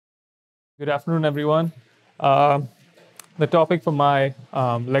Good afternoon, everyone. Um the topic for my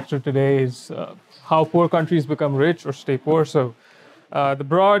lecture today is how poor countries become rich or stay poor. So,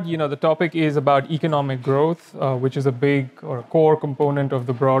 the topic is about economic growth, which is a big or a core component of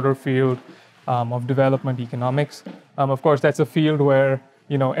the broader field of development economics. Of course, that's a field where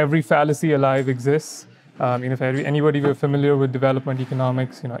every fallacy alive exists. If anybody were familiar with development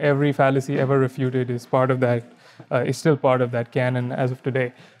economics, every fallacy ever refuted is part of that, is still part of that canon as of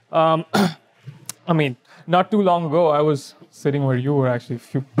today. Um, I mean, not too long ago, I was sitting where you were actually,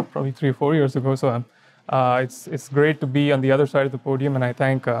 probably 3 or 4 years ago. So it's great to be on the other side of the podium, and I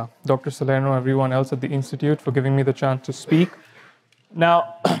thank Dr. Salerno, everyone else at the institute, for giving me the chance to speak.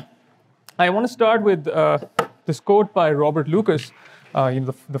 Now, I want to start with this quote by Robert Lucas,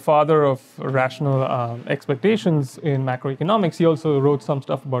 the father of rational expectations in macroeconomics. He also wrote some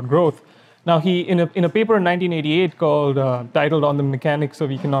stuff about growth. Now, he in a paper in 1988 called titled "On the Mechanics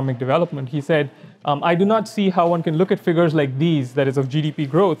of Economic Development," he said, "I do not see how one can look at figures like these, that is, of GDP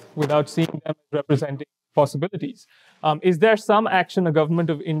growth, without seeing them as representing possibilities. Is there some action a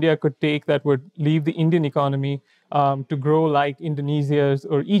government of India could take that would leave the Indian economy to grow like Indonesia's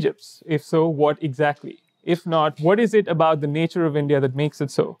or Egypt's? If so, what exactly? If not, what is it about the nature of India that makes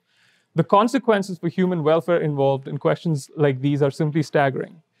it so? The consequences for human welfare involved in questions like these are simply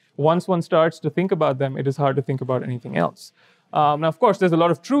staggering. Once one starts to think about them, it is hard to think about anything else." Now, of course, there's a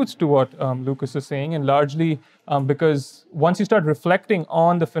lot of truths to what Lucas is saying, and largely because once you start reflecting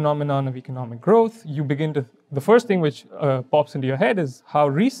on the phenomenon of economic growth, you begin to, the first thing which pops into your head is how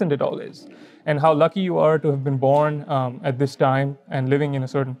recent it all is, and how lucky you are to have been born at this time and living in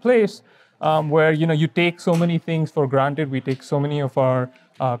a certain place where you take so many things for granted. We take so many of our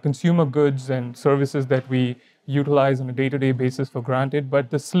consumer goods and services that we utilize on a day-to-day basis for granted,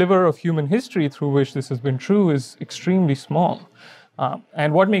 but the sliver of human history through which this has been true is extremely small.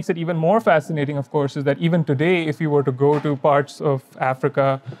 And what makes it even more fascinating, of course, is that even today, if you were to go to parts of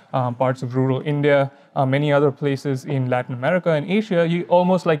Africa, parts of rural India, many other places in Latin America and Asia, you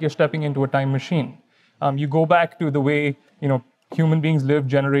almost like you're stepping into a time machine. You go back to the way human beings lived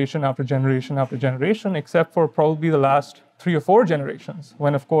generation after generation after generation, except for probably the last 3 or 4 generations,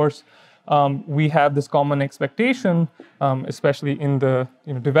 when, of course, we have this common expectation, especially in the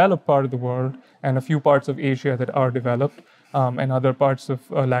developed part of the world and a few parts of Asia that are developed, and other parts of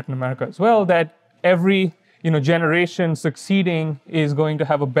Latin America as well, that every generation succeeding is going to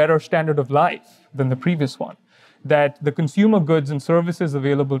have a better standard of life than the previous one. That the consumer goods and services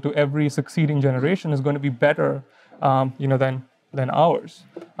available to every succeeding generation is going to be better, than ours.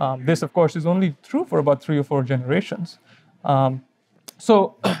 This, of course, is only true for about 3 or 4 generations.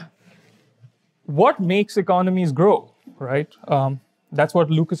 So what makes economies grow, right? That's what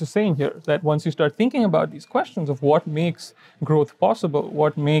Lucas is saying here, that once you start thinking about these questions of what makes growth possible,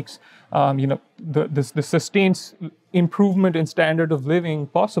 what makes the sustained improvement in standard of living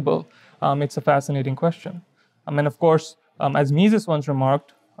possible, it's a fascinating question. And of course, as Mises once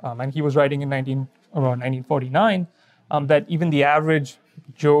remarked, and he was writing in around 1949, that even the average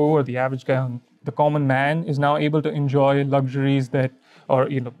Joe or the average guy, the common man, is now able to enjoy luxuries that, or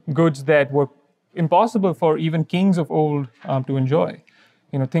goods that were impossible for even kings of old to enjoy.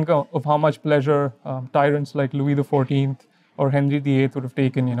 Think of how much pleasure tyrants like Louis XIV or Henry VIII would have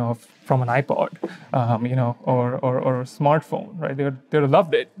taken, from an iPod, or a smartphone, right? They'd have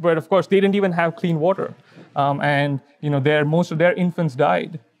loved it, but of course they didn't even have clean water, and most of their infants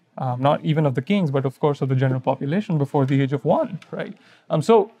died, not even of the kings, but of course of the general population before the age of 1, right?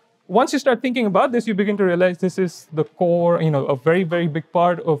 So once you start thinking about this, you begin to realize this is the core, a very, very big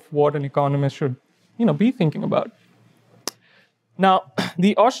part of what an economist should, be thinking about. Now,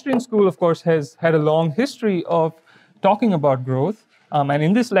 the Austrian school, of course, has had a long history of talking about growth. And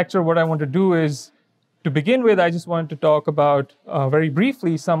in this lecture, what I want to do is, to begin with, I just wanted to talk about, very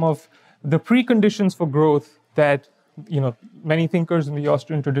briefly, some of the preconditions for growth that, many thinkers in the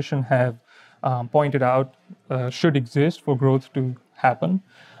Austrian tradition have pointed out should exist for growth to happen.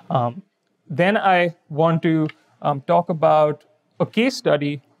 Then I want to talk about a case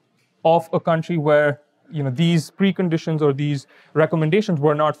study of a country where these preconditions or these recommendations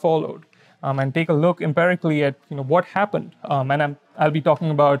were not followed, and take a look empirically at what happened. And I'll be talking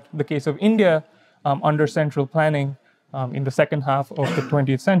about the case of India under central planning in the second half of the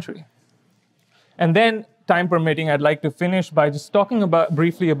 20th century. And then, time permitting, I'd like to finish by just talking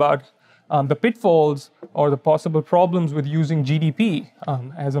briefly about the pitfalls or the possible problems with using GDP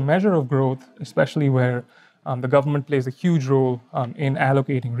as a measure of growth, especially where the government plays a huge role in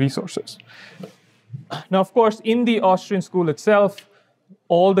allocating resources. Now, of course, in the Austrian school itself,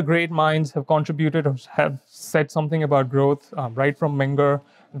 all the great minds have contributed or have said something about growth, right from Menger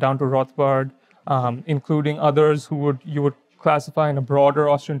down to Rothbard, including others who you would classify in a broader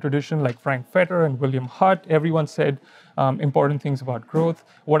Austrian tradition, like Frank Fetter and William Hutt. Everyone said important things about growth.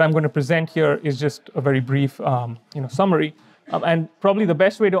 What I'm going to present here is just a very brief summary. And probably the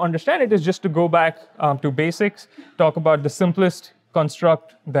best way to understand it is just to go back to basics, talk about the simplest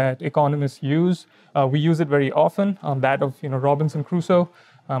construct that economists use. We use it very often, that of Robinson Crusoe.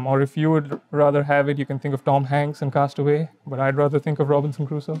 Or if you would rather have it, you can think of Tom Hanks and Castaway, but I'd rather think of Robinson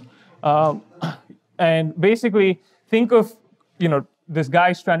Crusoe. And basically, think of this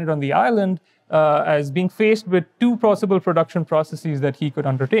guy stranded on the island as being faced with two possible production processes that he could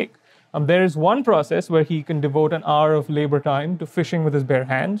undertake. There is one process where he can devote an hour of labor time to fishing with his bare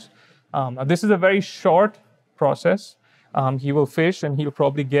hands. This is a very short process. He will fish, and he'll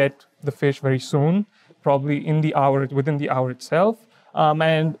probably get the fish very soon, probably within the hour itself.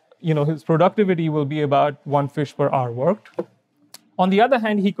 And his productivity will be about 1 fish per hour worked. On the other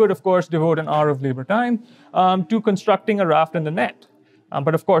hand, he could, of course, devote an hour of labor time to constructing a raft and the net.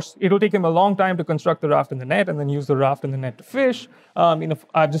 But of course, it'll take him a long time to construct the raft and the net, and then use the raft and the net to fish.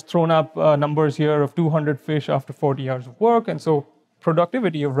 I've just thrown up numbers here of 200 fish after 40 hours of work, and so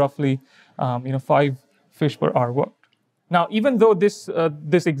productivity of roughly 5 fish per hour worked. Now, even though this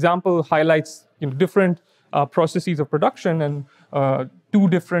example highlights different processes of production and 2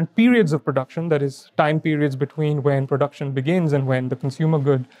 different periods of production, that is, time periods between when production begins and when the consumer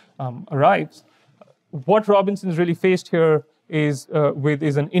good arrives, what Robinson's really faced here is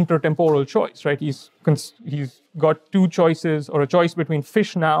an intertemporal choice, right? He's got 2 choices, or a choice between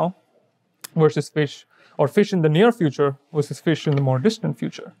fish now versus fish, or fish in the near future versus fish in the more distant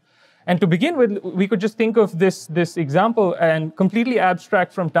future. And to begin with, we could just think of this example and completely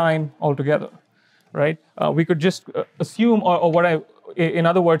abstract from time altogether, right? We could just assume, in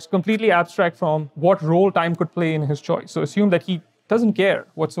other words, completely abstract from what role time could play in his choice. So assume that he doesn't care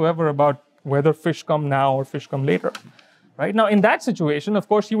whatsoever about whether fish come now or fish come later, right? Now, in that situation, of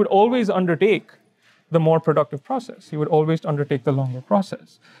course, he would always undertake the more productive process. He would always undertake the longer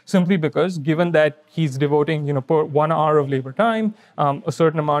process, simply because given that he's devoting, per 1 hour of labor time, a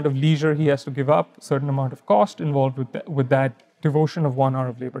certain amount of leisure he has to give up, a certain amount of cost involved with that devotion of 1 hour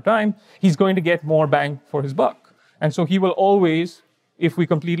of labor time, he's going to get more bang for his buck. And so he will always, if we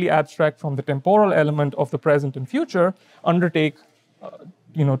completely abstract from the temporal element of the present and future, undertake,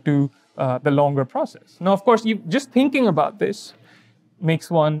 the longer process. Now, of course, just thinking about this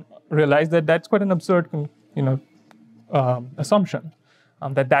makes one realize that that's quite an absurd, assumption.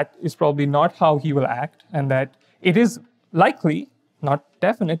 That is probably not how he will act, and that it is likely, not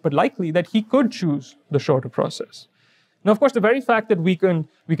definite, but likely that he could choose the shorter process. Now, of course, the very fact that we can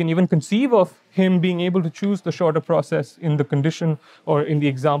even conceive of him being able to choose the shorter process in the condition or in the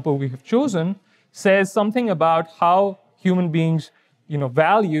example we have chosen says something about how human beings,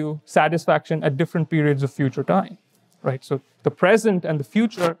 value satisfaction at different periods of future time, right? So the present and the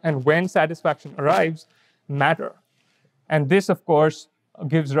future and when satisfaction arrives matter. And this, of course,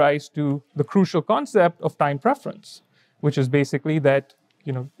 gives rise to the crucial concept of time preference, which is basically that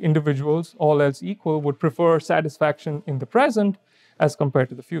individuals, all else equal, would prefer satisfaction in the present as compared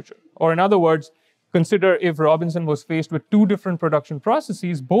to the future. Or in other words, consider if Robinson was faced with 2 different production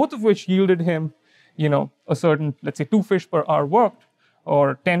processes, both of which yielded him, a certain, let's say, 2 fish per hour worked,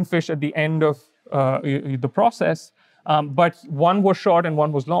 or 10 fish at the end of the process, but one was short and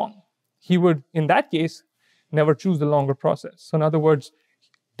one was long. He would, in that case, never choose the longer process. So in other words,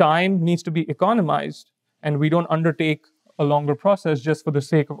 time needs to be economized, and we don't undertake a longer process just for the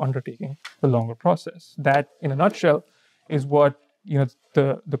sake of undertaking the longer process. That, in a nutshell, is what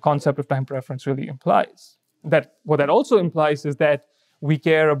the concept of time preference really implies. That what that also implies is that we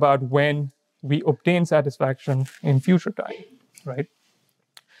care about when we obtain satisfaction in future time, right?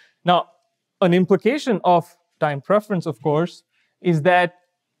 Now, an implication of time preference, of course, is that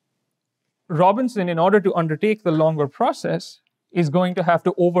Robinson, in order to undertake the longer process, is going to have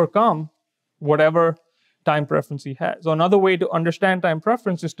to overcome whatever time preference he has. So another way to understand time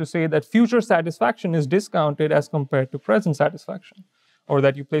preference is to say that future satisfaction is discounted as compared to present satisfaction, or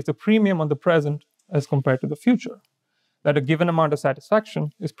that you place a premium on the present as compared to the future, that a given amount of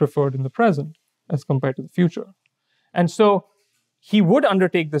satisfaction is preferred in the present as compared to the future. And so he would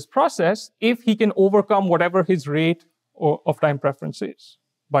undertake this process if he can overcome whatever his rate of time preference is.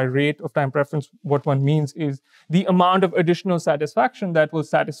 By rate of time preference, what one means is the amount of additional satisfaction that will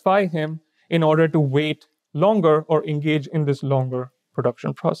satisfy him in order to wait longer or engage in this longer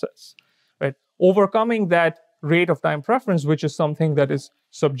production process, right? Overcoming that rate of time preference, which is something that is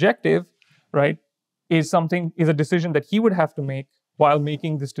subjective, right, is a decision that he would have to make while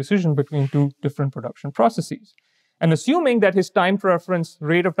making this decision between 2 different production processes. And assuming that his time preference,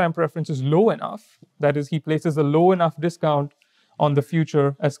 rate of time preference is low enough, that is, he places a low enough discount on the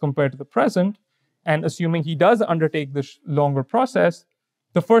future as compared to the present, and assuming he does undertake this longer process,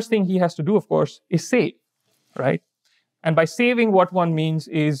 the first thing he has to do, of course, is save, right? And by saving, what one means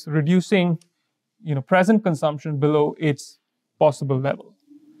is reducing, present consumption below its possible level,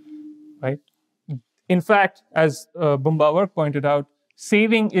 right? In fact, as Bumbawer pointed out,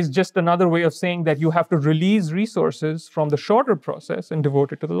 saving is just another way of saying that you have to release resources from the shorter process and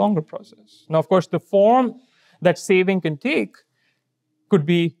devote it to the longer process. Now, of course, the form that saving can take could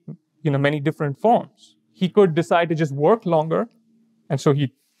be, many different forms. He could decide to just work longer, and so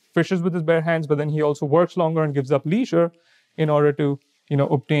he fishes with his bare hands, but then he also works longer and gives up leisure in order to,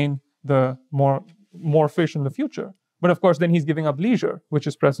 obtain the more fish in the future. But of course, then he's giving up leisure, which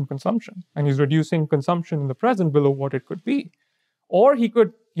is present consumption, and he's reducing consumption in the present below what it could be. Or he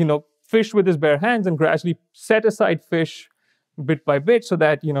could, fish with his bare hands and gradually set aside fish bit by bit so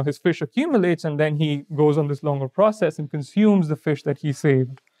that, his fish accumulates, and then he goes on this longer process and consumes the fish that he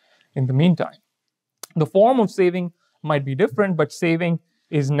saved in the meantime. The form of saving might be different, but saving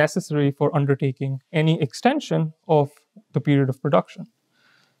is necessary for undertaking any extension of the period of production.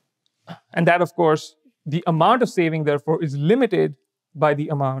 And that, of course, the amount of saving, therefore, is limited by the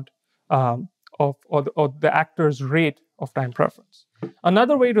amount of the actor's rate of time preference.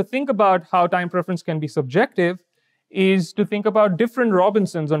 Another way to think about how time preference can be subjective is to think about different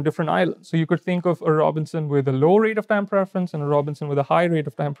Robinsons on different islands. So you could think of a Robinson with a low rate of time preference and a Robinson with a high rate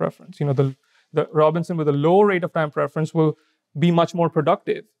of time preference. The Robinson with a low rate of time preference will be much more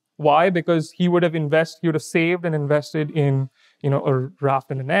productive. Why? Because he would have saved and invested in, a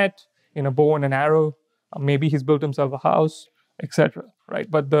raft and a net, in a bow and an arrow. Maybe he's built himself a house, etc. Right?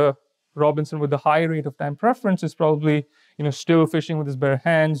 But the Robinson with the high rate of time preference is probably, still fishing with his bare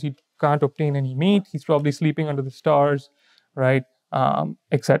hands. He can't obtain any meat. He's probably sleeping under the stars, right?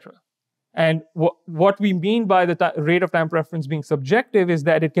 Etc. And what we mean by the rate of time preference being subjective is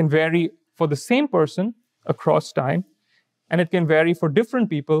that it can vary for the same person across time, and it can vary for different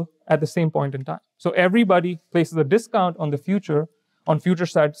people at the same point in time. So everybody places a discount on the future, on future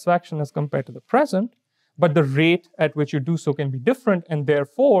satisfaction as compared to the present, but the rate at which you do so can be different, and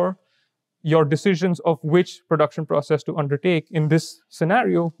therefore, your decisions of which production process to undertake in this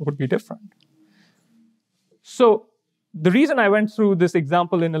scenario would be different. So the reason I went through this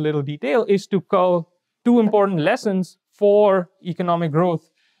example in a little detail is to call two important lessons for economic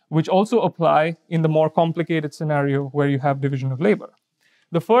growth, which also apply in the more complicated scenario where you have division of labor.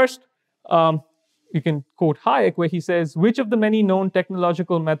 The first, you can quote Hayek, where he says, which of the many known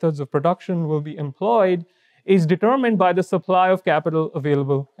technological methods of production will be employed is determined by the supply of capital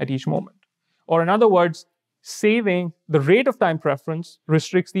available at each moment. Or in other words, saving, the rate of time preference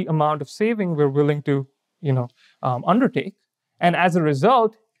restricts the amount of saving we're willing to undertake. And as a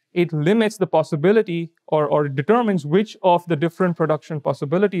result, it limits the possibility or determines which of the different production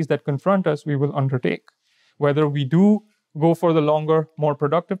possibilities that confront us we will undertake, whether we do go for the longer, more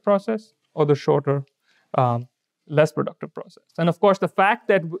productive process or the shorter, less productive process. And of course, the fact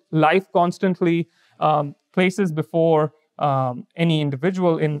that life constantly places before any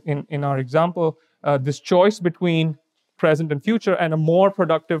individual in our example, this choice between present and future and a more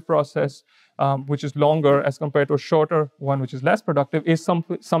productive process, which is longer as compared to a shorter one, which is less productive, is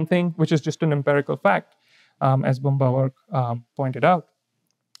something which is just an empirical fact, as Bumbawer pointed out.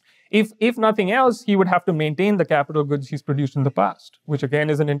 If nothing else, he would have to maintain the capital goods he's produced in the past, which again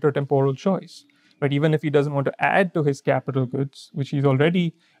is an intertemporal choice. But even if he doesn't want to add to his capital goods, which he's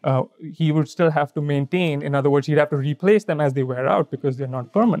already, he would still have to maintain. In other words, he'd have to replace them as they wear out because they're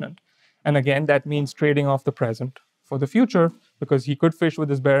not permanent. And again, that means trading off the present for the future, because he could fish with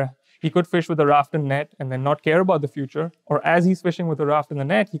a raft and net and then not care about the future. Or as he's fishing with a raft and the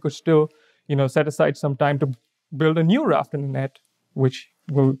net, he could still, set aside some time to build a new raft and a net, which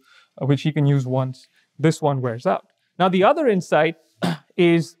he can use once this one wears out. Now, the other insight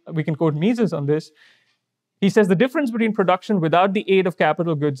is, we can quote Mises on this. He says the difference between production without the aid of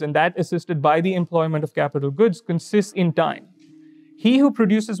capital goods and that assisted by the employment of capital goods consists in time. He who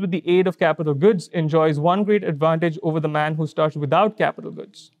produces with the aid of capital goods enjoys one great advantage over the man who starts without capital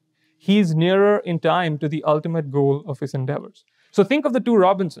goods. He is nearer in time to the ultimate goal of his endeavors. So think of the two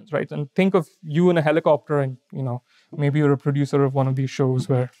Robinsons, right? And think of you in a helicopter and, maybe you're a producer of one of these shows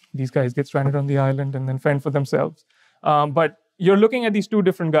where these guys get stranded on the island and then fend for themselves. But you're looking at these two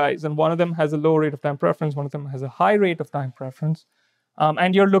different guys, and one of them has a low rate of time preference, one of them has a high rate of time preference.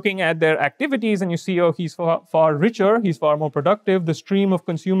 And you're looking at their activities and you see, oh, he's far richer, he's far more productive. The stream of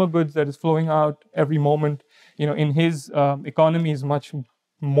consumer goods that is flowing out every moment, in his economy is much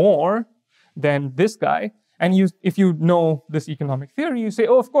more than this guy. And if you know this economic theory, you say,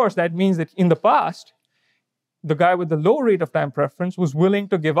 oh, of course, that means that in the past, the guy with the low rate of time preference was willing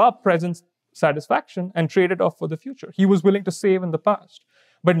to give up present satisfaction and trade it off for the future. He was willing to save in the past.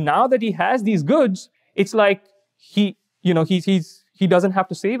 But now that he has these goods, it's like he doesn't have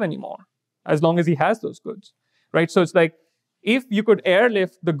to save anymore as long as he has those goods, right? So it's like if you could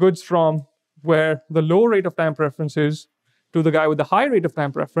airlift the goods from where the low rate of time preference is to the guy with the high rate of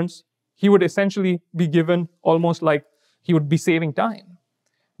time preference, he would essentially be given almost like he would be saving time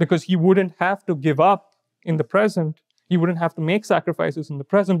because he wouldn't have to give up in the present. He wouldn't have to make sacrifices in the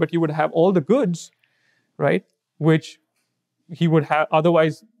present, but he would have all the goods, right? Which he would have,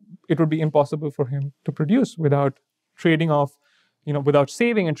 otherwise it would be impossible for him to produce without trading off, without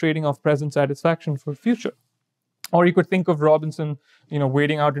saving and trading off present satisfaction for future. Or you could think of Robinson,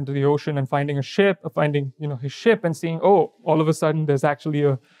 wading out into the ocean and finding his ship and seeing, oh, all of a sudden there's actually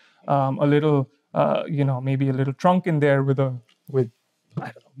a little, maybe a little trunk in there with I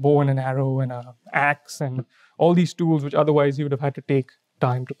don't know, bow and an arrow and an axe and all these tools which otherwise he would have had to take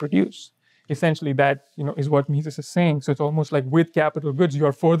time to produce. Essentially, that is what Mises is saying. So it's almost like with capital goods, you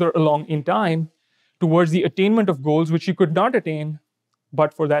are further along in time towards the attainment of goals which you could not attain,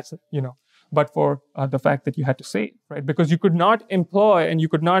 but for that, but for the fact that you had to save, right? Because you could not employ and you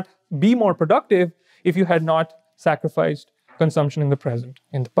could not be more productive if you had not sacrificed consumption in the present,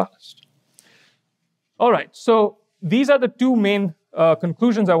 in the past. All right, so these are the two main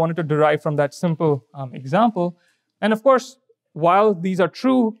conclusions I wanted to derive from that simple example. And of course, while these are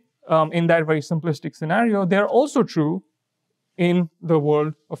true in that very simplistic scenario, they're also true in the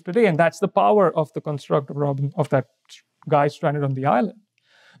world of today. And that's the power of the construct of that guy stranded on the island.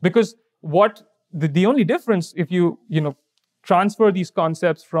 Because what the only difference, if you transfer these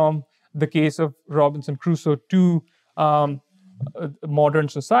concepts from the case of Robinson Crusoe to modern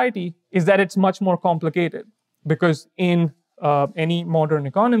society, is that it's much more complicated. Because in any modern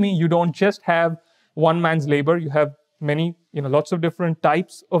economy, you don't just have one man's labor. You have many, lots of different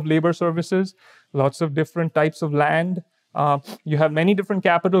types of labor services, lots of different types of land. You have many different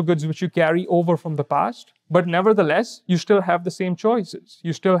capital goods which you carry over from the past, but nevertheless, you still have the same choices.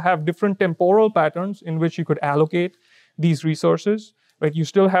 You still have different temporal patterns in which you could allocate these resources, right? You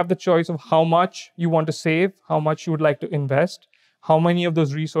still have the choice of how much you want to save, how much you would like to invest, how many of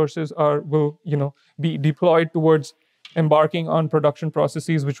those resources will be deployed towards embarking on production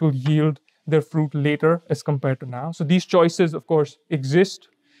processes which will yield their fruit later as compared to now. So these choices, of course, exist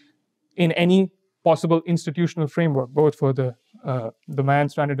in any possible institutional framework, both for the man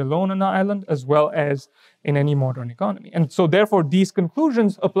stranded alone on an island as well as in any modern economy. And so therefore, these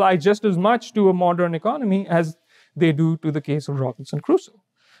conclusions apply just as much to a modern economy as they do to the case of Robinson Crusoe.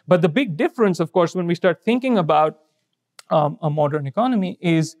 But the big difference, of course, when we start thinking about a modern economy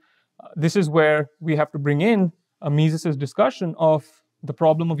is this is where we have to bring in Mises' discussion of the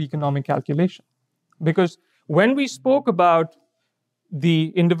problem of economic calculation. Because when we spoke about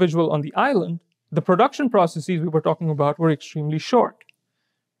the individual on the island, the production processes we were talking about were extremely short.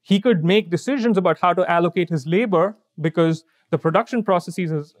 He could make decisions about how to allocate his labor because the production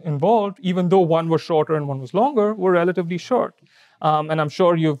processes involved, even though one was shorter and one was longer, were relatively short. And I'm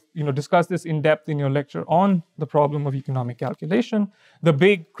sure you've discussed this in depth in your lecture on the problem of economic calculation. The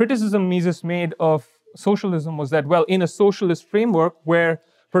big criticism Mises made of socialism was that, well, in a socialist framework where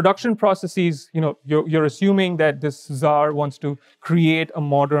production processes, you're assuming that this czar wants to create a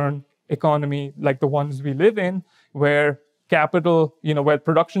modern economy like the ones we live in, where capital, where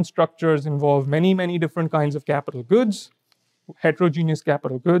production structures involve many, many different kinds of capital goods, heterogeneous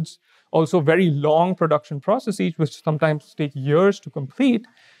capital goods, also very long production processes, which sometimes take years to complete,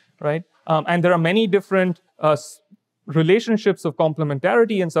 right? And there are many different relationships of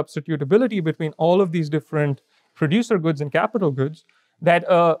complementarity and substitutability between all of these different producer goods and capital goods that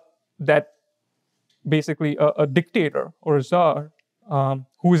basically a dictator or a czar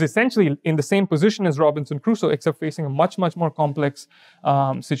who is essentially in the same position as Robinson Crusoe, except facing a much, much more complex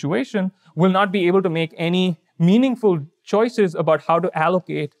situation, will not be able to make any meaningful choices about how to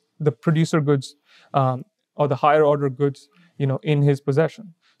allocate the producer goods or the higher order goods, in his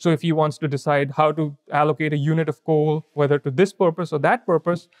possession. So if he wants to decide how to allocate a unit of coal, whether to this purpose or that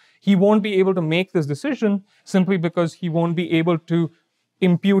purpose, he won't be able to make this decision simply because he won't be able to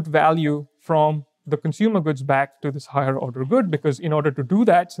impute value from the consumer goods back to this higher order good, because in order to do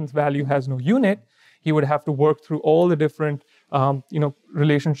that, since value has no unit, he would have to work through all the different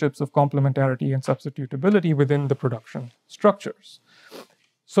relationships of complementarity and substitutability within the production structures.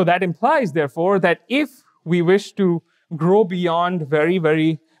 So that implies, therefore, that if we wish to grow beyond very,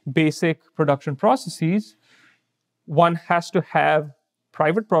 very basic production processes, one has to have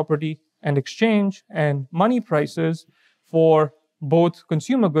private property and exchange and money prices for both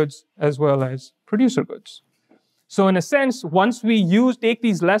consumer goods as well as producer goods. So in a sense, once we take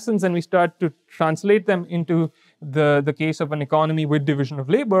these lessons and we start to translate them into the case of an economy with division of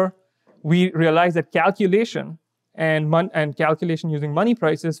labor, we realize that calculation and calculation using money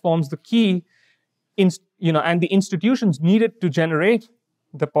prices forms the key, and the institutions needed to generate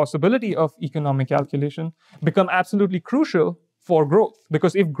the possibility of economic calculation become absolutely crucial for growth.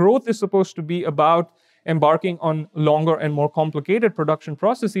 Because if growth is supposed to be about embarking on longer and more complicated production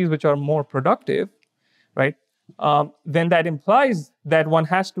processes which are more productive, right? Then that implies that one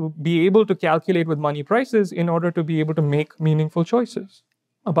has to be able to calculate with money prices in order to be able to make meaningful choices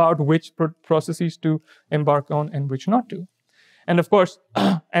about which processes to embark on and which not to. And of course,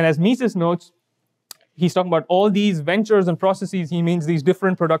 and as Mises notes, he's talking about all these ventures and processes. He means these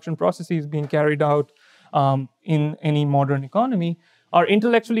different production processes being carried out in any modern economy are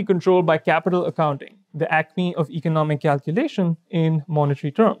intellectually controlled by capital accounting, the acme of economic calculation in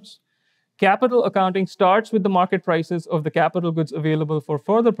monetary terms. Capital accounting starts with the market prices of the capital goods available for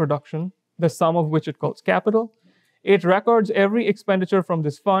further production, the sum of which it calls capital. It records every expenditure from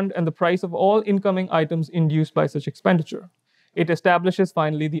this fund and the price of all incoming items induced by such expenditure. It establishes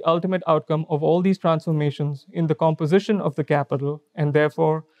finally the ultimate outcome of all these transformations in the composition of the capital and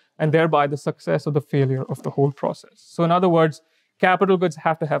thereby the success or the failure of the whole process. So in other words, capital goods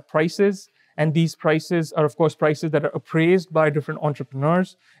have to have prices, and these prices are, of course, prices that are appraised by different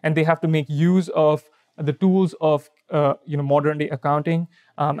entrepreneurs, and they have to make use of the tools of modern-day accounting,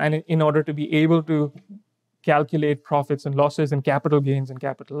 and in order to be able to calculate profits and losses and capital gains and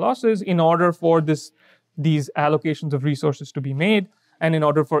capital losses in order for these allocations of resources to be made and in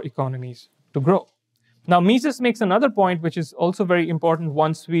order for economies to grow. Now, Mises makes another point, which is also very important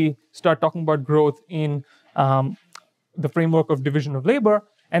once we start talking about growth in the framework of division of labor,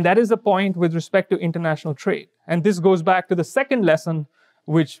 and that is a point with respect to international trade. And this goes back to the second lesson,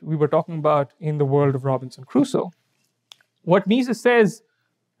 which we were talking about in the world of Robinson Crusoe. What Mises says,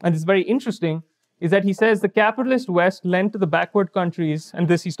 and it's very interesting, is that he says the capitalist West lent to the backward countries, and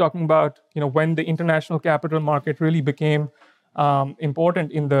this he's talking about, when the international capital market really became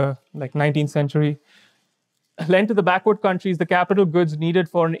important in the 19th century, lent to the backward countries the capital goods needed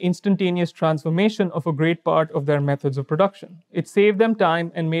for an instantaneous transformation of a great part of their methods of production. It saved them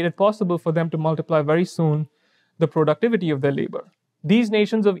time and made it possible for them to multiply very soon the productivity of their labor. These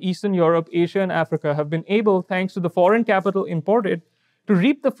nations of Eastern Europe, Asia, and Africa have been able, thanks to the foreign capital imported, to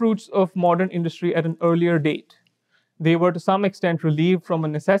reap the fruits of modern industry at an earlier date. They were to some extent relieved from a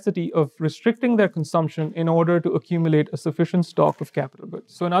necessity of restricting their consumption in order to accumulate a sufficient stock of capital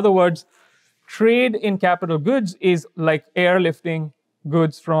goods. So in other words, trade in capital goods is like airlifting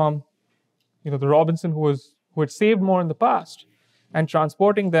goods from the Robinson who had saved more in the past and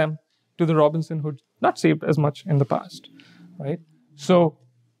transporting them to the Robinson who had not saved as much in the past, right? So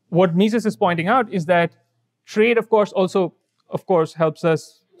what Mises is pointing out is that trade, of course,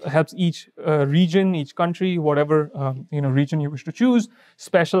 helps each region, each country, whatever region you wish to choose,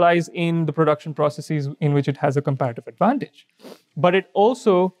 specialize in the production processes in which it has a comparative advantage. But it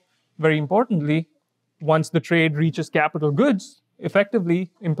also, very importantly, once the trade reaches capital goods,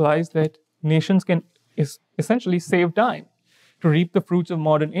 effectively implies that nations can essentially save time to reap the fruits of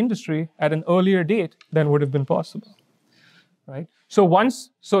modern industry at an earlier date than would have been possible, right?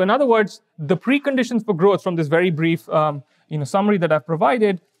 So in other words, the preconditions for growth from this very brief summary that I've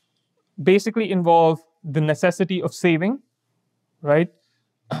provided basically involve the necessity of saving, right?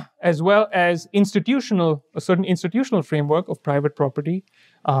 As well as a certain institutional framework of private property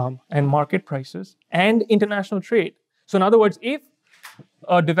and market prices and international trade. So in other words, if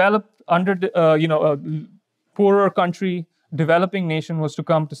a a poorer country, developing nation was to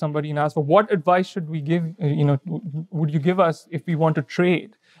come to somebody and ask for what advice should we give, would you give us if we want to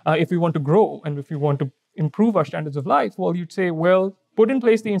trade, if we want to grow, and if we want to improve our standards of life? Well, you'd say, well, put in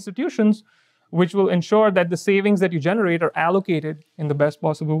place the institutions which will ensure that the savings that you generate are allocated in the best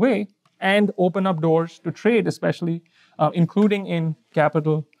possible way and open up doors to trade, especially including in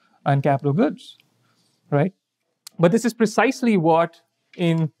capital and capital goods, right? But this is precisely what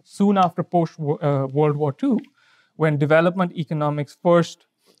soon after post-World War II, when development economics first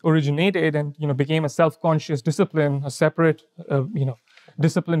originated and became a self-conscious discipline, a separate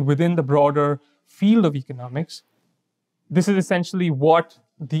discipline within the broader field of economics, this is essentially what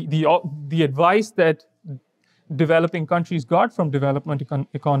the advice that developing countries got from development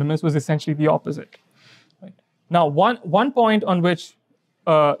economists was essentially the opposite. Right? Now, one point on which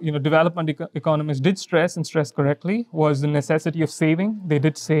development economists did stress and stress correctly was the necessity of saving. They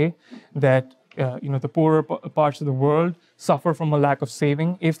did say that the poorer parts of the world suffer from a lack of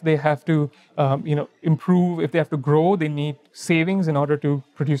saving. If they have to improve, if they have to grow, they need savings in order to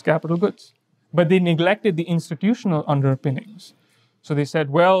produce capital goods. But they neglected the institutional underpinnings. So they said,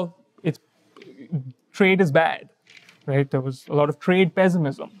 well, trade is bad, right? There was a lot of trade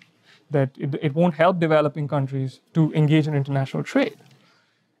pessimism, that it won't help developing countries to engage in international trade.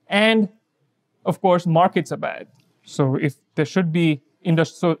 And of course, markets are bad. So if there should be,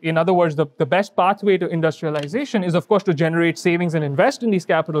 so in other words, the best pathway to industrialization is, of course, to generate savings and invest in these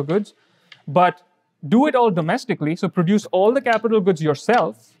capital goods, but do it all domestically, so produce all the capital goods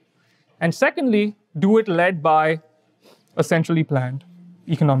yourself. And secondly, do it led by a centrally planned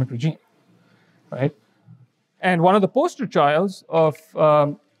economic regime, right? And one of the poster childs of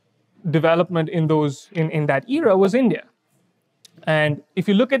development in that era was India. And if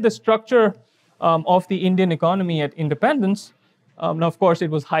you look at the structure of the Indian economy at independence, now, of course,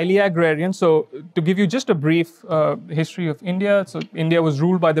 it was highly agrarian. So to give you just a brief history of India, so India was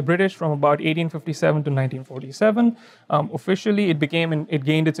ruled by the British from about 1857 to 1947. Officially, it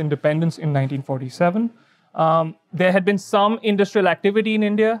gained its independence in 1947. There had been some industrial activity in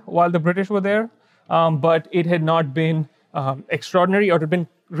India while the British were there, but it had not been extraordinary, or it had been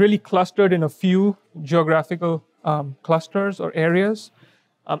really clustered in a few geographical clusters or areas.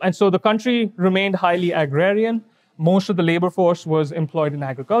 And so the country remained highly agrarian. Most of the labor force was employed in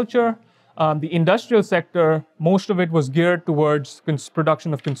agriculture. The industrial sector, most of it was geared towards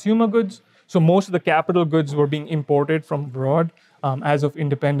production of consumer goods. So most of the capital goods were being imported from abroad as of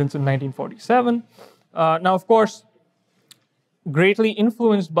independence in 1947. Now, of course, greatly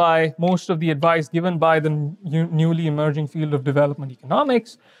influenced by most of the advice given by the newly emerging field of development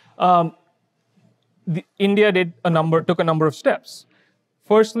economics, India took a number of steps.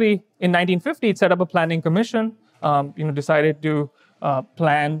 Firstly, in 1950, it set up a planning commission. Decided to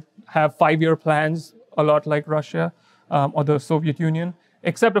have 5-year plans, a lot like Russia or the Soviet Union,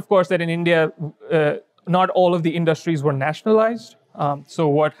 except, of course, that in India, not all of the industries were nationalized. So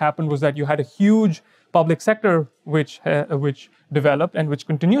what happened was that you had a huge public sector which developed and which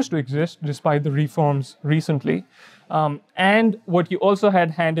continues to exist despite the reforms recently. And what you also had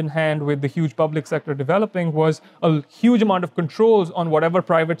hand in hand with the huge public sector developing was a huge amount of controls on whatever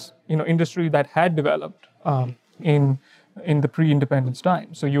private industry that had developed in the pre-independence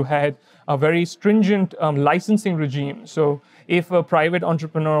time. So you had a very stringent licensing regime. So if a private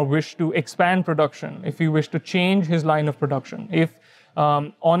entrepreneur wished to expand production, if he wished to change his line of production, if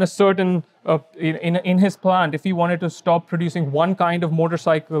on a certain, in his plant, if he wanted to stop producing one kind of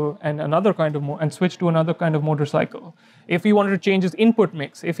motorcycle and another kind of and switch to another kind of motorcycle, if he wanted to change his input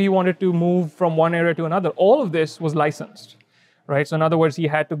mix, if he wanted to move from one area to another, all of this was licensed, right? So in other words, he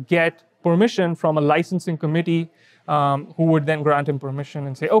had to get permission from a licensing committee who would then grant him permission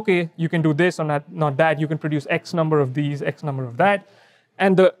and say, okay, you can do this or not that, you can produce X number of these, X number of that.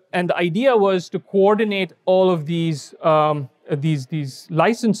 And the idea was to coordinate all of these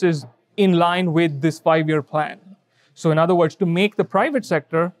licenses in line with this 5-year plan. So in other words, to make the private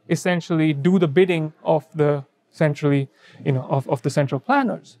sector essentially do the bidding of the of the central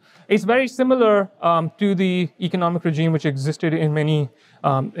planners. It's very similar to the economic regime which existed in many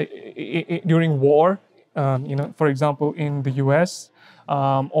during war. For example, in the U.S.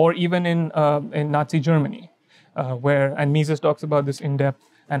 Or even in Nazi Germany, and Mises talks about this in depth,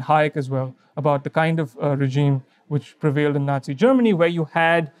 and Hayek as well, about the kind of regime which prevailed in Nazi Germany, where you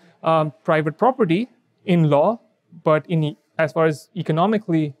had private property in law, but as far as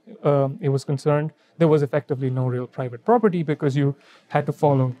economically it was concerned, there was effectively no real private property because you had to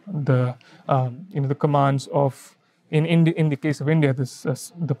follow the the commands of, in the case of India,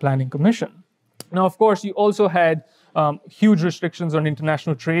 the Planning Commission. Now, of course, you also had huge restrictions on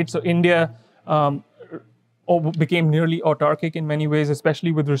international trade. So India became nearly autarkic in many ways,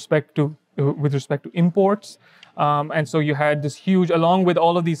 especially with respect to imports. And so you had this huge, along with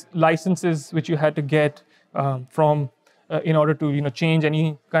all of these licenses which you had to get from in order to change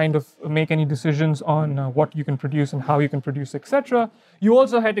any kind of, make any decisions on what you can produce and how you can produce, etc. You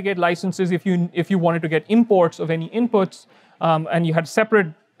also had to get licenses if you wanted to get imports of any inputs, and you had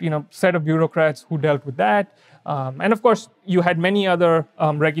separate set of bureaucrats who dealt with that. And of course, you had many other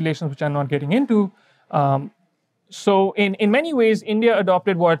regulations which I'm not getting into. So in many ways, India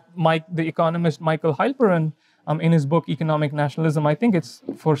adopted what the economist Michael Heilperin, in his book Economic Nationalism, I think it's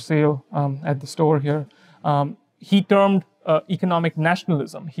for sale at the store here, he termed economic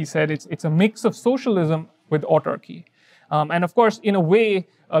nationalism. He said it's a mix of socialism with autarky. And of course, in a way,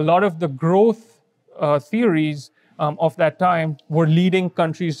 a lot of the growth theories of that time were leading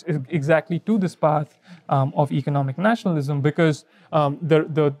countries exactly to this path of economic nationalism, because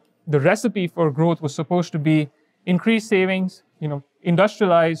the recipe for growth was supposed to be increase savings,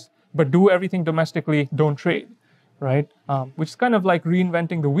 industrialize, but do everything domestically, don't trade, right? Which is kind of like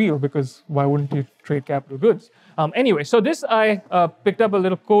reinventing the wheel, because why wouldn't you trade capital goods? Anyway, so this I picked up a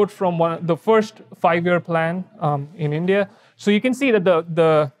little quote from the first 5-year plan in India. So you can see that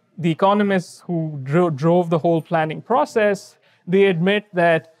the economists who drove the whole planning process, they admit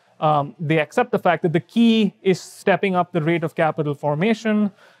that they accept the fact that the key is stepping up the rate of capital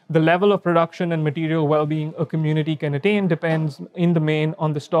formation. The level of production and material well-being a community can attain depends in the main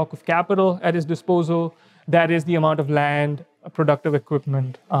on the stock of capital at its disposal. That is the amount of land, productive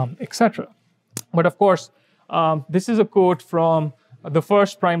equipment, etc. But of course, this is a quote from the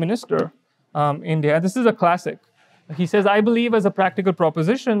first Prime Minister India. This is a classic. He says, "I believe as a practical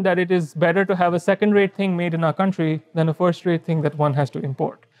proposition that it is better to have a second-rate thing made in our country than a first-rate thing that one has to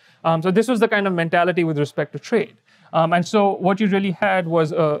import." So this was the kind of mentality with respect to trade. And so what you really had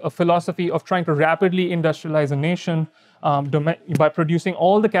was a philosophy of trying to rapidly industrialize a nation by producing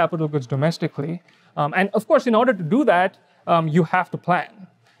all the capital goods domestically. And of course, in order to do that, you have to plan.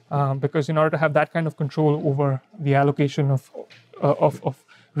 Because in order to have that kind of control over the allocation of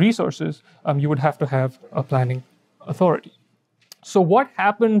resources, you would have to have a planning authority. So what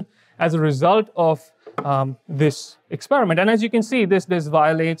happened as a result of this experiment? And as you can see, this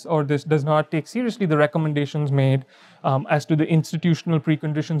violates, or this does not take seriously the recommendations made as to the institutional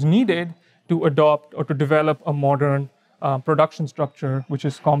preconditions needed to adopt or to develop a modern production structure which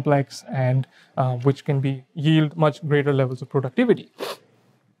is complex and which can yield much greater levels of productivity.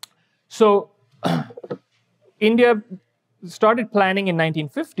 So India started planning in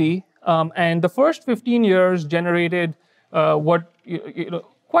 1950, and the first 15 years generated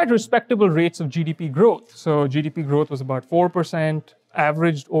quite respectable rates of GDP growth. So GDP growth was about 4%,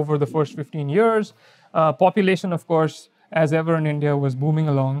 averaged over the first 15 years. Population, of course, as ever in India, was booming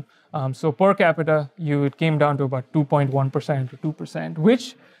along. So per capita, it came down to about 2.1% to 2%,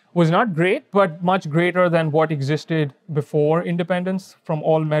 which was not great, but much greater than what existed before independence from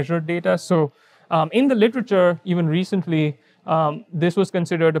all measured data. So in the literature, even recently, this was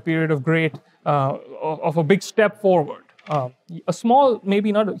considered a period of of a big step forward. A small,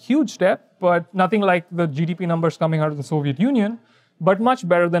 maybe not a huge step, but nothing like the GDP numbers coming out of the Soviet Union, but much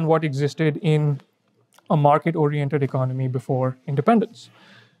better than what existed in a market-oriented economy before independence.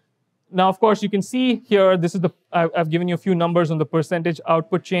 Now, of course, you can see here, I've given you a few numbers on the percentage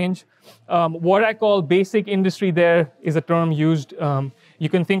output change. What I call basic industry there is a term used. You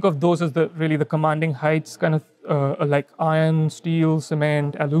can think of those as really the commanding heights, kind of like iron, steel,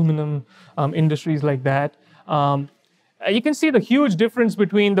 cement, aluminum, industries like that. You can see the huge difference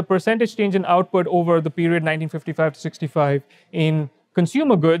between the percentage change in output over the period 1955 to 65 in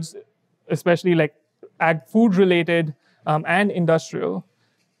consumer goods, especially like food-related and industrial,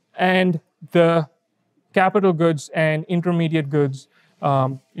 and the capital goods and intermediate goods,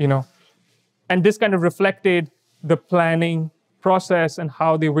 and this kind of reflected the planning process and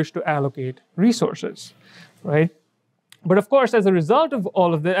how they wish to allocate resources, right? But of course, as a result of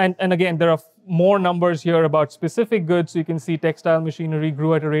all of that, and again, there are more numbers here about specific goods. So you can see textile machinery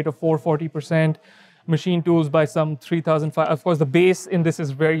grew at a rate of 440%, machine tools by some 3,005. Of course, the base in this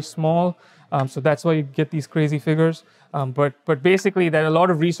is very small, so that's why you get these crazy figures. But basically, that a lot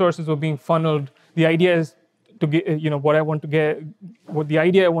of resources were being funneled. The idea is to get, the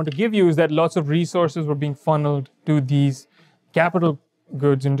idea I want to give you is that lots of resources were being funneled to these capital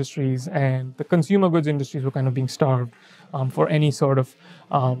goods industries, and the consumer goods industries were kind of being starved for any sort of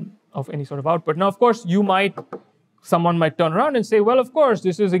output. Now, of course, someone might turn around and say, well, of course,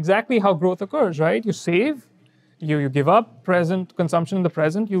 this is exactly how growth occurs, right? You save, you give up present consumption in the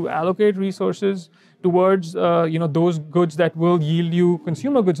present, you allocate resources towards those goods that will yield you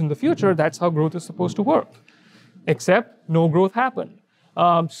consumer goods in the future. That's how growth is supposed to work. Except no growth happened.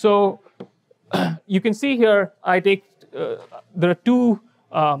 So you can see here, there are two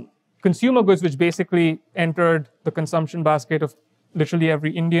consumer goods which basically entered the consumption basket of literally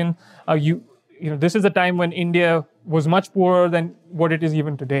every Indian. This is a time when India was much poorer than what it is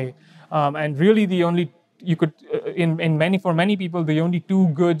even today, and really for many people, the only two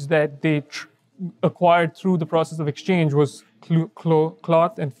goods that they acquired through the process of exchange was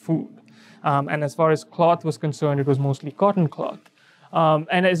cloth and food. And as far as cloth was concerned, it was mostly cotton cloth.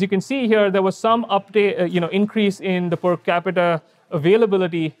 And as you can see here, there was some increase in the per capita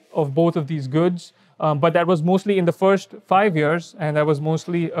availability of both of these goods, but that was mostly in the first 5 years, and that was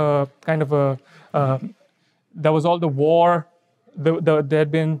mostly that was all the war. There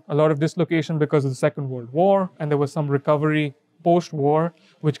had been a lot of dislocation because of the Second World War, and there was some recovery post-war,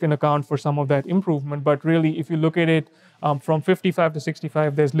 which can account for some of that improvement. But really, if you look at it from 55 to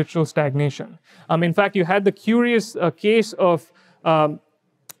 65, there's literal stagnation. In fact, you had the curious case of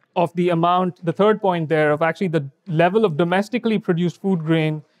the amount, the third point there, of actually the level of domestically produced food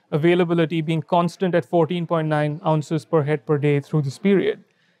grain availability being constant at 14.9 ounces per head per day through this period.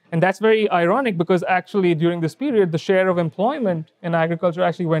 And that's very ironic because actually during this period, the share of employment in agriculture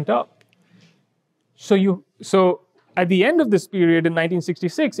actually went up. So at the end of this period in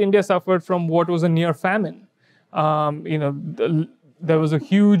 1966, India suffered from what was a near famine. There was a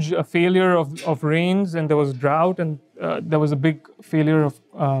huge failure of rains, and there was drought, and there was a big failure of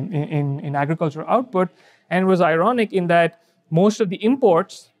in agricultural output. And it was ironic in that most of the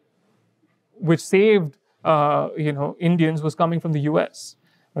imports, which saved Indians, was coming from the U.S.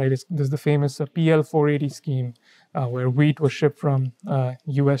 Right? There's the famous PL 480 scheme, where wheat was shipped from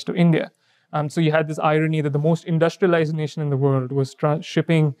U.S. to India. So you had this irony that the most industrialized nation in the world was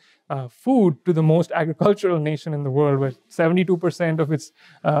shipping food to the most agricultural nation in the world, where 72% of its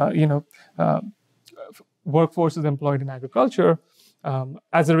workforce is employed in agriculture.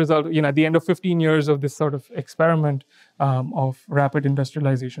 As a result, at the end of 15 years of this sort of experiment of rapid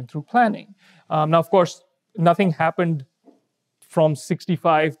industrialization through planning. Now, of course, nothing happened from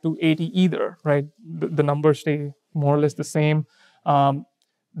 65 to 80 either, right? The numbers stay more or less the same.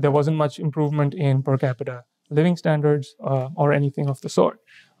 There wasn't much improvement in per capita living standards or anything of the sort.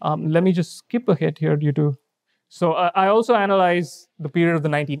 Let me just skip ahead here So I also analyze the period of the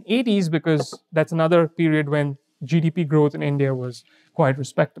 1980s because that's another period when GDP growth in India was quite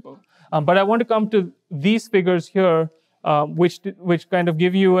respectable. But I want to come to these figures here, which kind of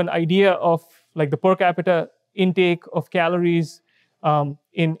give you an idea of like the per capita intake of calories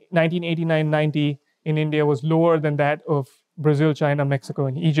in 1989-90 in India was lower than that of Brazil, China, Mexico,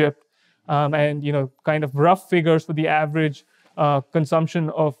 and Egypt. And kind of rough figures for the average consumption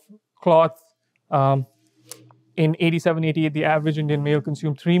of cloth. In 87-88, the average Indian male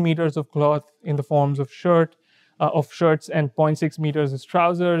consumed 3 meters of cloth in the forms of shirts and 0.6 meters as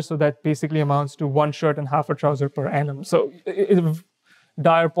trousers. So that basically amounts to 1 shirt and half a trouser per annum. So it's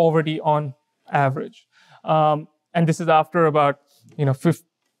dire poverty on average. And this is after about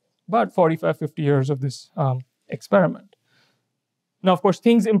 45, 50 years of this experiment. Now, of course,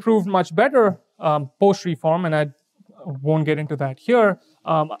 things improved much better post-reform, and I won't get into that here.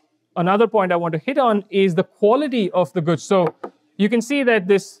 Another point I want to hit on is the quality of the goods. So you can see that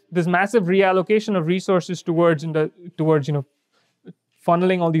this massive reallocation of resources towards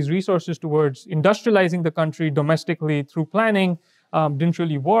funneling all these resources towards industrializing the country domestically through planning didn't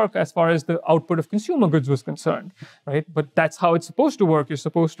really work as far as the output of consumer goods was concerned, right? But that's how it's supposed to work. You're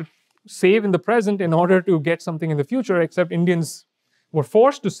supposed to save in the present in order to get something in the future, except Indians were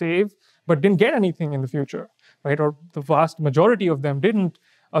forced to save but didn't get anything in the future, right? Or the vast majority of them didn't.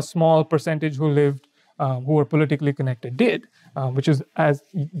 A small percentage who lived, who were politically connected did, which is as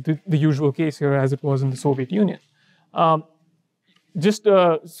the usual case here as it was in the Soviet Union. Just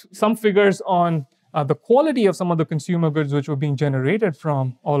some figures on the quality of some of the consumer goods which were being generated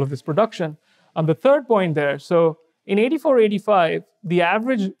from all of this production. The third point there, so in 84-85, the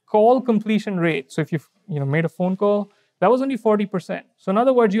average call completion rate, so if you've made a phone call, that was only 40%. So in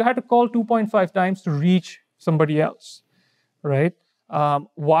other words, you had to call 2.5 times to reach somebody else, right?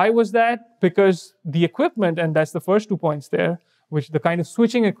 Why was that? Because the equipment, and that's the first 2 points there, which the kind of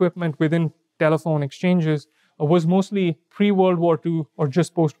switching equipment within telephone exchanges was mostly pre-World War II or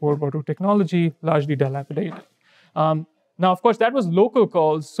just post-World War II technology, largely dilapidated. Now, of course, that was local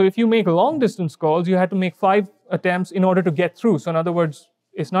calls. So if you make long-distance calls, you had to make 5 attempts in order to get through. So in other words,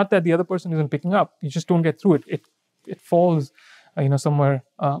 it's not that the other person isn't picking up. You just don't get through it. It falls, somewhere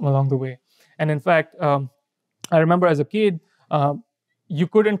along the way. And in fact, I remember as a kid, you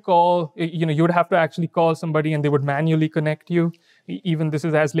couldn't call, you would have to actually call somebody and they would manually connect you. Even this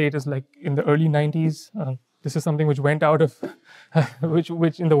is as late as like in the early 90s. This is something which went out of,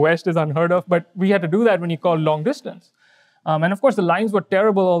 which in the West is unheard of, but we had to do that when you called long distance. And of course, the lines were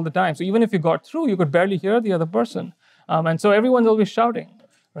terrible all the time. So even if you got through, you could barely hear the other person. And so everyone's always shouting,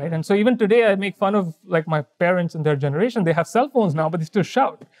 right? And so even today, I make fun of like my parents and their generation. They have cell phones now, but they still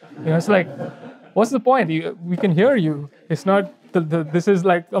shout. It's like, what's the point? We can hear you. It's not, this is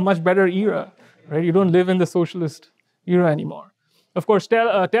like a much better era, right? You don't live in the socialist era anymore. Of course,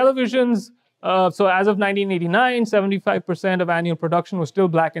 televisions, so as of 1989, 75% of annual production was still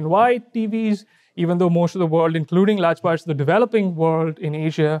black and white TVs, even though most of the world, including large parts of the developing world in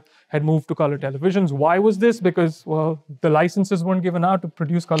Asia, had moved to color televisions. Why was this? Because, well, the licenses weren't given out to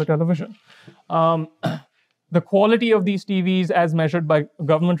produce color television. The quality of these TVs, as measured by a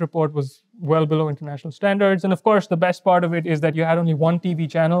government report, was well below international standards. And of course, the best part of it is that you had only one TV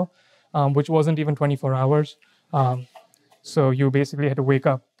channel, which wasn't even 24 hours. So you basically had to wake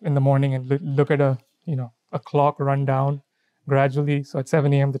up in the morning and look at a clock run down gradually. So at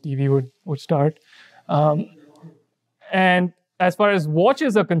 7 a.m. the TV would start. And as far as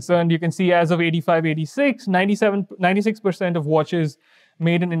watches are concerned, you can see as of 85, 86, 96% of watches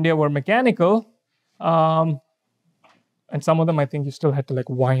made in India were mechanical. And some of them, I think you still had to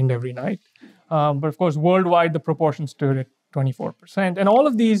wind every night. But of course, worldwide, the proportion stood at 24%. And all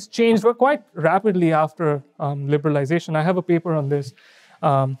of these changed quite rapidly after liberalization. I have a paper on this,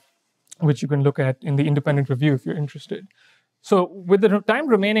 which you can look at in the independent review if you're interested. So with the time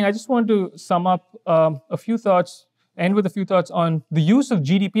remaining, I just want to sum up end with a few thoughts on the use of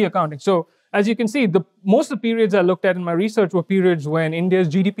GDP accounting. So as you can see, most of the periods I looked at in my research were periods when India's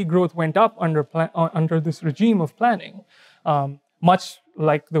GDP growth went up under this regime of planning, much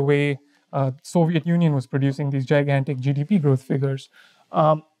like the way Soviet Union was producing these gigantic GDP growth figures.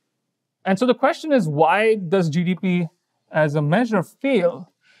 And so the question is, why does GDP as a measure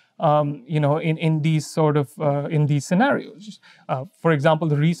fail in these scenarios? For example,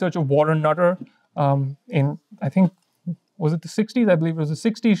 the research of Warren Nutter in, I think, was it the 60s? I believe it was the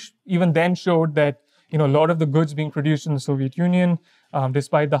 60s. Even then showed that a lot of the goods being produced in the Soviet Union,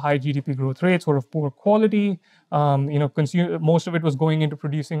 despite the high GDP growth rates, were of poor quality. Most of it was going into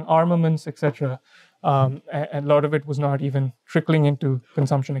producing armaments, etc. And a lot of it was not even trickling into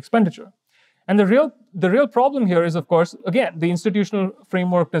consumption expenditure. And the real problem here is, of course, again, the institutional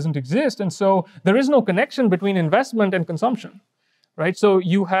framework doesn't exist, and so there is no connection between investment and consumption, right? So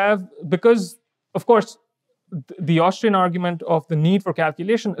you have, because, of course, the Austrian argument of the need for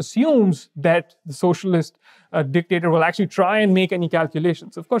calculation assumes that the socialist dictator will actually try and make any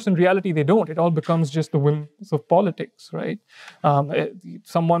calculations. Of course, in reality, they don't. It all becomes just the whims of politics, right?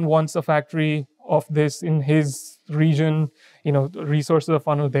 Someone wants a factory of this in his region, resources are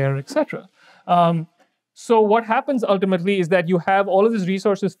funneled there, etc. So what happens ultimately is that you have all of these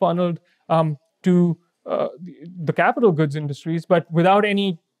resources funneled to the capital goods industries, but without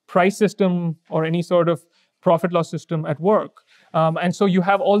any price system or any sort of profit loss system at work. And so you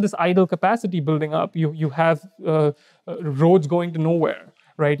have all this idle capacity building up. You have roads going to nowhere,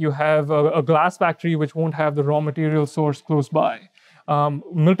 right? You have a glass factory which won't have the raw material source close by.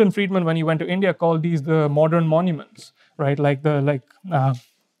 Milton Friedman, when he went to India, called these the modern monuments, right? Like the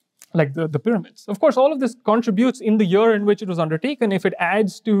pyramids. Of course, all of this contributes in the year in which it was undertaken. If it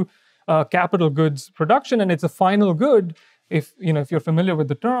adds to capital goods production and it's a final good, if you're familiar with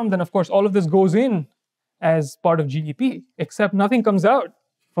the term, then of course all of this goes in as part of GDP, except nothing comes out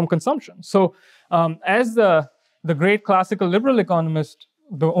from consumption. So as the great classical liberal economist,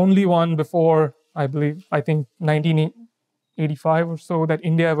 the only one before, I think 1985 or so that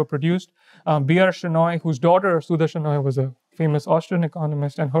India ever produced, B.R. Shenoy, whose daughter, Sudha Shenoy, was a famous Austrian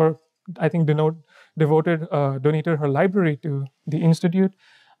economist, and her, I think, donated her library to the Institute.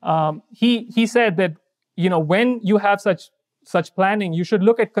 He said that, when you have such planning, you should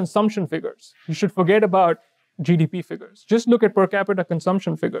look at consumption figures. You should forget about GDP figures. Just look at per capita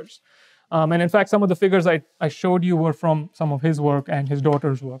consumption figures. And in fact, some of the figures I showed you were from some of his work and his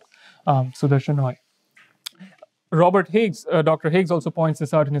daughter's work, Sudha Shenoy. Dr. Higgs also points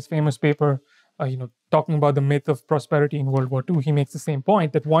this out in his famous paper, talking about the myth of prosperity in World War II. He makes the same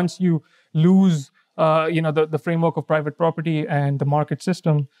point, that once you lose the framework of private property and the market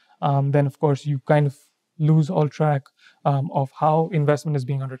system, then of course you kind of lose all track of how investment is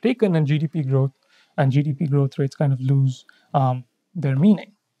being undertaken, and GDP growth rates kind of lose their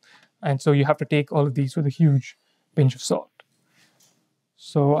meaning. And so you have to take all of these with a huge pinch of salt.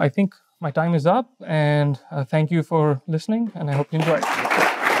 So I think my time is up, and thank you for listening, and I hope you enjoyed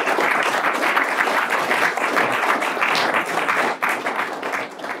it.